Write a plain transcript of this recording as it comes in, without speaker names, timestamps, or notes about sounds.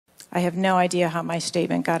I have no idea how my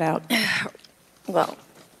statement got out. Well,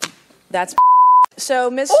 that's so,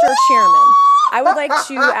 Mr. Chairman, I would like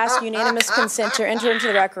to ask unanimous consent to enter into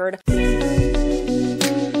the record.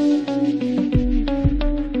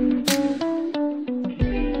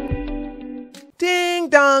 Ding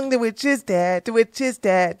dong, the witch is dead, the witch is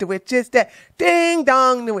dead, the witch is dead. Ding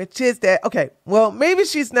dong, the witch is dead. Okay, well, maybe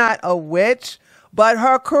she's not a witch, but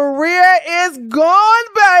her career is gone,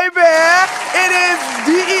 baby. It is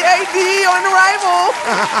DEAD on arrival.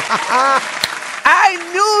 I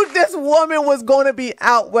knew this woman was going to be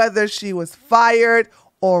out, whether she was fired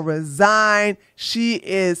or resigned. She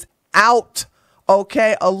is out,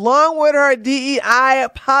 okay, along with her DEI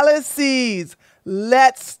policies.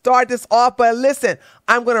 Let's start this off. But listen,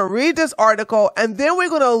 I'm going to read this article, and then we're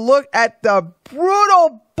going to look at the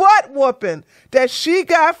brutal butt whooping that she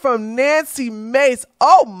got from Nancy Mace.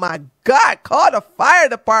 Oh, my God. Call the fire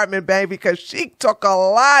department, baby, because she took a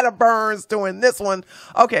lot of burns doing this one.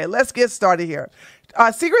 Okay, let's get started here.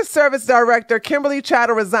 Secret Service Director Kimberly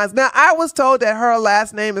Cheatle resigns. Now, I was told that her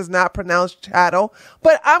last name is not pronounced Cheatle,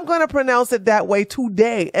 but I'm going to pronounce it that way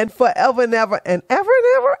today and forever and ever and ever and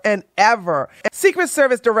ever and ever. Secret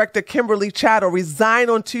Service Director Kimberly Cheatle resigned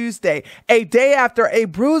on Tuesday, a day after a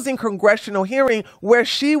bruising congressional hearing where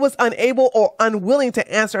she was unable or unwilling to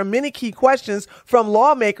answer many key questions from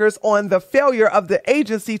lawmakers on the failure of the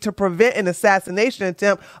agency to prevent an assassination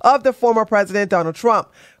attempt of the former President Donald Trump.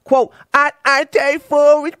 Quote, I take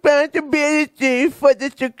full responsibility for the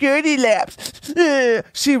security lapse,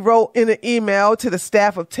 she wrote in an email to the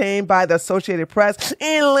staff obtained by the Associated Press.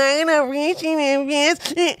 In line of recent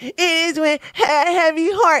events, it is with a heavy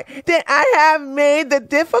heart that I have made the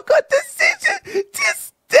difficult decision to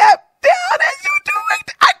step down as you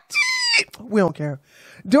direct. We don't care.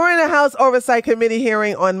 During the House Oversight Committee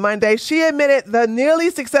hearing on Monday, she admitted the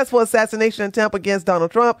nearly successful assassination attempt against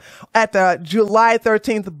Donald Trump at the July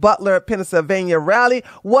 13th Butler, Pennsylvania rally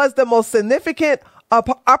was the most significant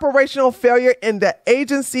operational failure in the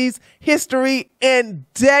agency's history in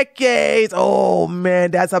decades. Oh,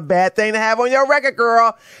 man, that's a bad thing to have on your record,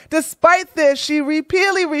 girl. Despite this, she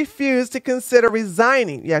repeatedly refused to consider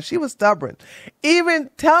resigning. Yeah, she was stubborn. Even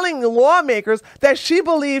telling lawmakers that she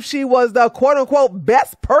believed she was the quote-unquote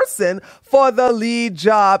best person for the lead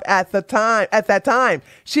job at that time.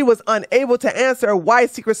 She was unable to answer why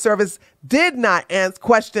Secret Service did not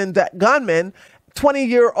question the gunman,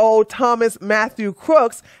 20-year-old Thomas Matthew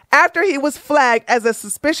Crooks, after he was flagged as a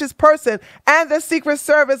suspicious person and the Secret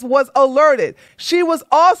Service was alerted. She was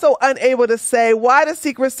also unable to say why the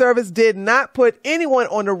Secret Service did not put anyone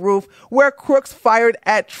on the roof where Crooks fired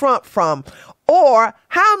at Trump from, or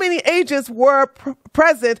how many agents were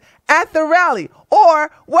present at the rally,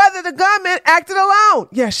 or whether the gunman acted alone.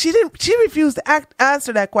 Yeah, she refused to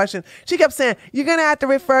answer that question. She kept saying, you're going to have to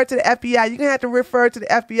refer to the FBI. You're going to have to refer to the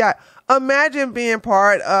FBI. Imagine being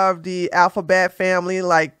part of the alphabet family,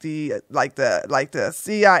 like the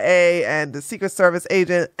CIA and the Secret Service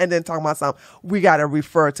agent, and then talking about something. We got to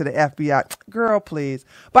refer to the FBI. Girl, please.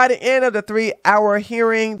 By the end of the 3-hour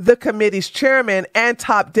hearing, the committee's chairman and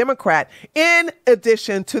top Democrat, in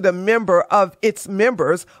addition to the member of its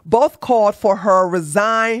members, both called for her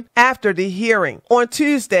resign after the hearing. On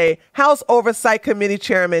Tuesday, House Oversight Committee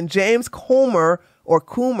Chairman James Comer,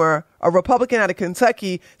 a Republican out of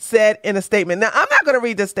Kentucky, said in a statement. Now, I'm not going to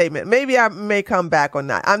read this statement. Maybe I may come back or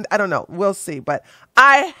not. I don't know. We'll see. But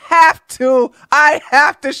I have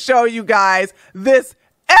to show you guys this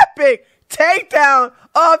epic takedown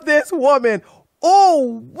of this woman.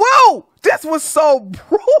 Oh, whoa. This was so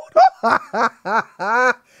brutal.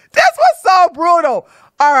 This was so brutal.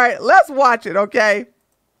 All right, let's watch it, okay?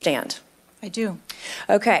 Stand. I do.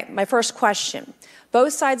 Okay, my first question.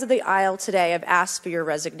 Both sides of the aisle today have asked for your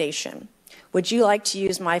resignation. Would you like to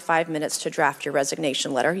use my 5 minutes to draft your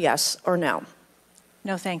resignation letter, yes or no?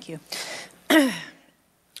 No, thank you.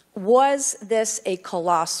 Was this a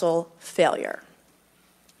colossal failure?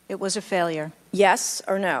 It was a failure. Yes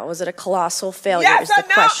or no? Was it a colossal failure? Yes is the or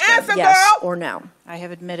no? question. Answer, yes girl. or no? I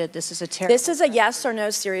have admitted this is a terrible... This is a yes or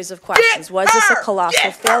no series of questions. Was this a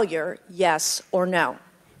colossal failure? Yes or no?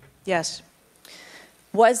 Yes.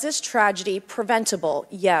 Was this tragedy preventable?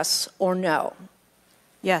 Yes or no?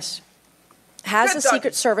 Yes. Has the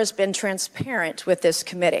Secret Service been transparent with this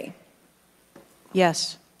committee?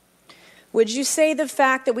 Yes. Would you say the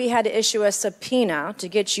fact that we had to issue a subpoena to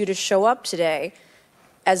get you to show up today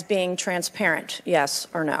as being transparent? Yes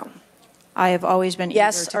or no? I have always been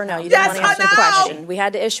yes or no. You Yes didn't want to answer or the no? question. We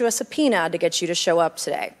had to issue a subpoena to get you to show up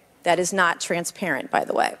today. That is not transparent, by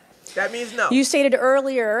the way. That means no. You stated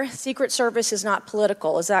earlier Secret Service is not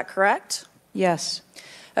political. Is that correct? Yes.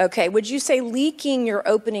 Okay. Would you say leaking your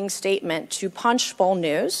opening statement to Punchbowl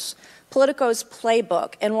News, Politico's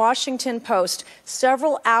Playbook, and Washington Post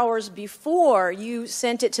several hours before you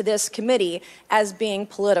sent it to this committee as being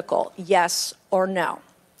political? Yes or no?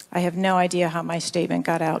 I have no idea how my statement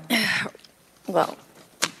got out. Well,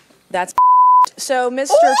 that's so, Mr.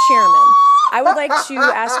 Chairman, I would like to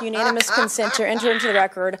ask unanimous consent to enter into the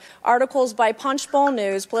record articles by Punchbowl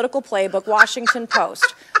News, Political Playbook, Washington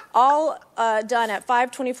Post, all done at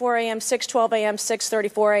 5:24 a.m., 6:12 a.m.,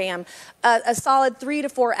 6:34 a.m., a solid 3 to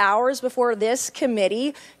 4 hours before this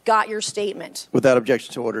committee got your statement. Without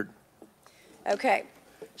objection, so ordered. Okay.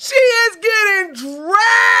 She is getting dragged.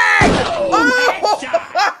 Oh.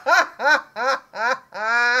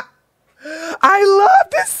 I love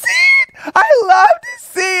to see it. I love to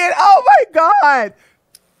see it. Oh, my God.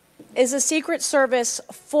 Is the Secret Service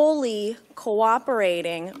fully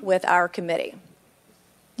cooperating with our committee?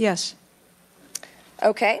 Yes.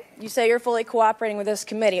 Okay. You say you're fully cooperating with this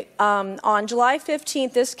committee. On July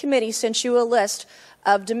 15th, this committee sent you a list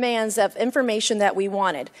of demands of information that we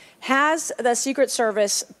wanted. Has the Secret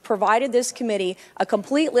Service provided this committee a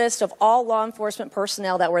complete list of all law enforcement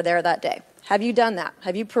personnel that were there that day? Have you done that?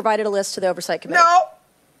 Have you provided a list to the Oversight Committee? No.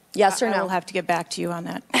 Yes or no? I will have to get back to you on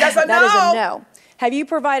that. Yes or no? That is a no. Have you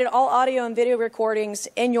provided all audio and video recordings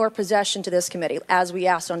in your possession to this committee, as we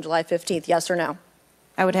asked on July 15th? Yes or no?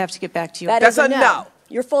 I would have to get back to you. That That's is a no.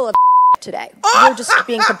 You're full of today. You're just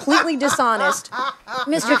being completely dishonest.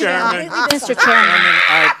 Mr. Chairman, Mr. Chairman,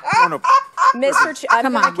 I want to. Mr.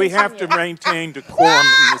 Come on. We have to maintain decorum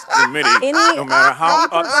in this committee, no matter how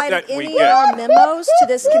upset we any get. memos to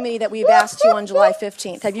this committee that we've asked you on July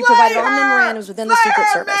 15th? Have you provided all memorandums within the Secret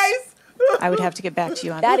Service? I would have to get back to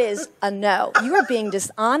you on That that. is a no. You are being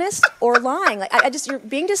dishonest or lying. Like, you're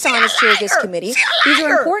being dishonest here at this committee. These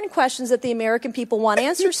are important questions that the American people want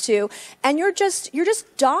answers to, and you're just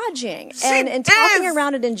dodging and talking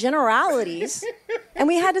around it in generalities. And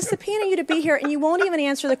we had to subpoena you to be here, and you won't even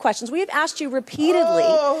answer the questions. We have asked you repeatedly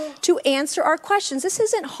to answer our questions. This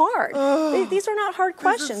isn't hard. These are not hard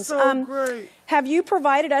questions. so great. Have you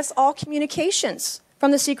provided us all communications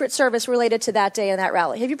from the Secret Service related to that day and that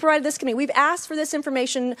rally? Have you provided this committee? We've asked for this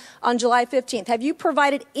information on July 15th. Have you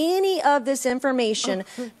provided any of this information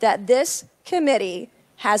that this committee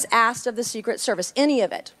has asked of the Secret Service? Any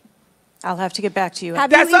of it? I'll have to get back to you. Have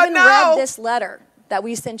That's you a even no. read this letter that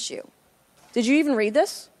we sent you? Did you even read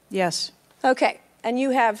this? Yes. Okay. And you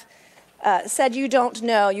have said you don't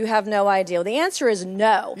know, you have no idea. Well, the answer is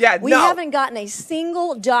no. Yeah, we no. haven't gotten a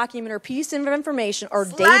single document or piece of information or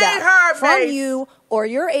Slay data her, from Mace. you or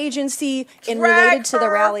your agency in Drag related to the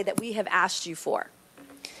her. rally that we have asked you for.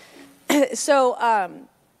 So,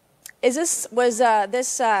 was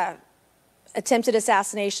this attempted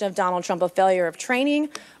assassination of Donald Trump a failure of training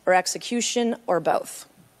or execution or both?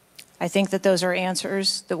 I think that those are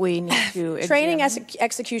answers that we need to Training, examine.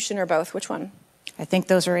 execution, or both? Which one? I think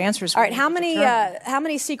those are answers. All we right. need to determine. How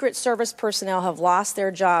many Secret Service personnel have lost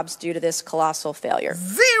their jobs due to this colossal failure?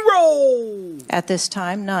 0. At this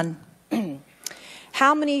time, none.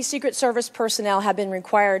 How many Secret Service personnel have been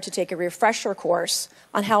required to take a refresher course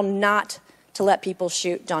on how not to let people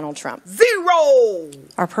shoot Donald Trump? 0.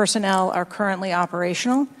 Our personnel are currently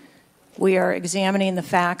operational. We are examining the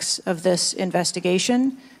facts of this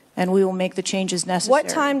investigation, and we will make the changes necessary. What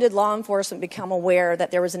time did law enforcement become aware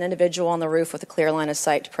that there was an individual on the roof with a clear line of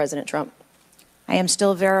sight to President Trump? I am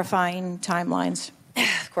still verifying timelines.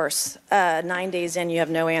 Of course, 9 days in, you have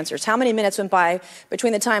no answers. How many minutes went by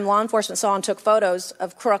between the time law enforcement saw and took photos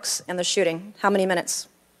of crooks and the shooting? How many minutes?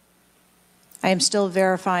 I am still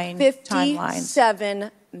verifying timelines.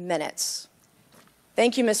 57 minutes.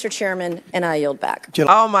 Thank you, Mr. Chairman, and I yield back.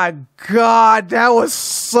 Oh, my God. That was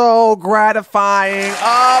so gratifying.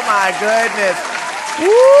 Oh, my goodness. Woo!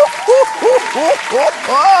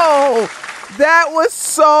 That was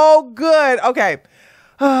so good. Okay.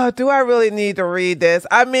 Do I really need to read this?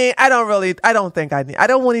 I mean, I don't think I need. I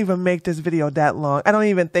don't want to even make this video that long. I don't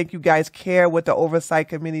even think you guys care what the Oversight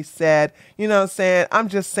Committee said. You know what I'm saying? I'm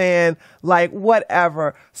just saying, like,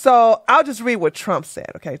 whatever. So I'll just read what Trump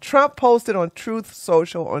said, okay? Trump posted on Truth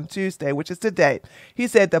Social on Tuesday, which is today. He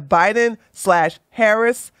said the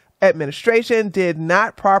Biden/Harris administration did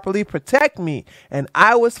not properly protect me, and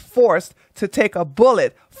I was forced to take a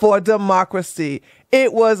bullet for democracy.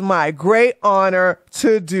 It was my great honor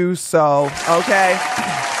to do so. Okay.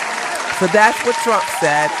 So that's what Trump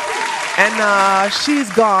said. And she's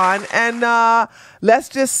gone. And let's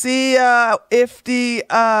just see if the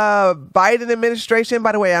Biden administration,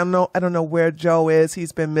 by the way, I don't know where Joe is.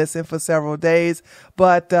 He's been missing for several days.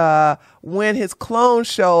 But when his clones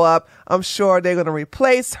show up, I'm sure they're going to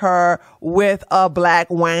replace her with a black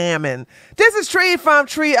woman. This is Tree from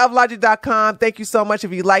treeoflogic.com. Thank you so much.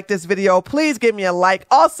 If you like this video, please give me a like.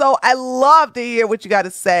 Also, I love to hear what you got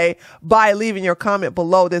to say by leaving your comment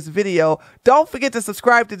below this video. Don't forget to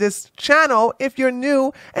subscribe to this channel if you're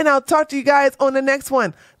new, and I'll talk to you guys on the next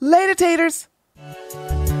one. Later, taters.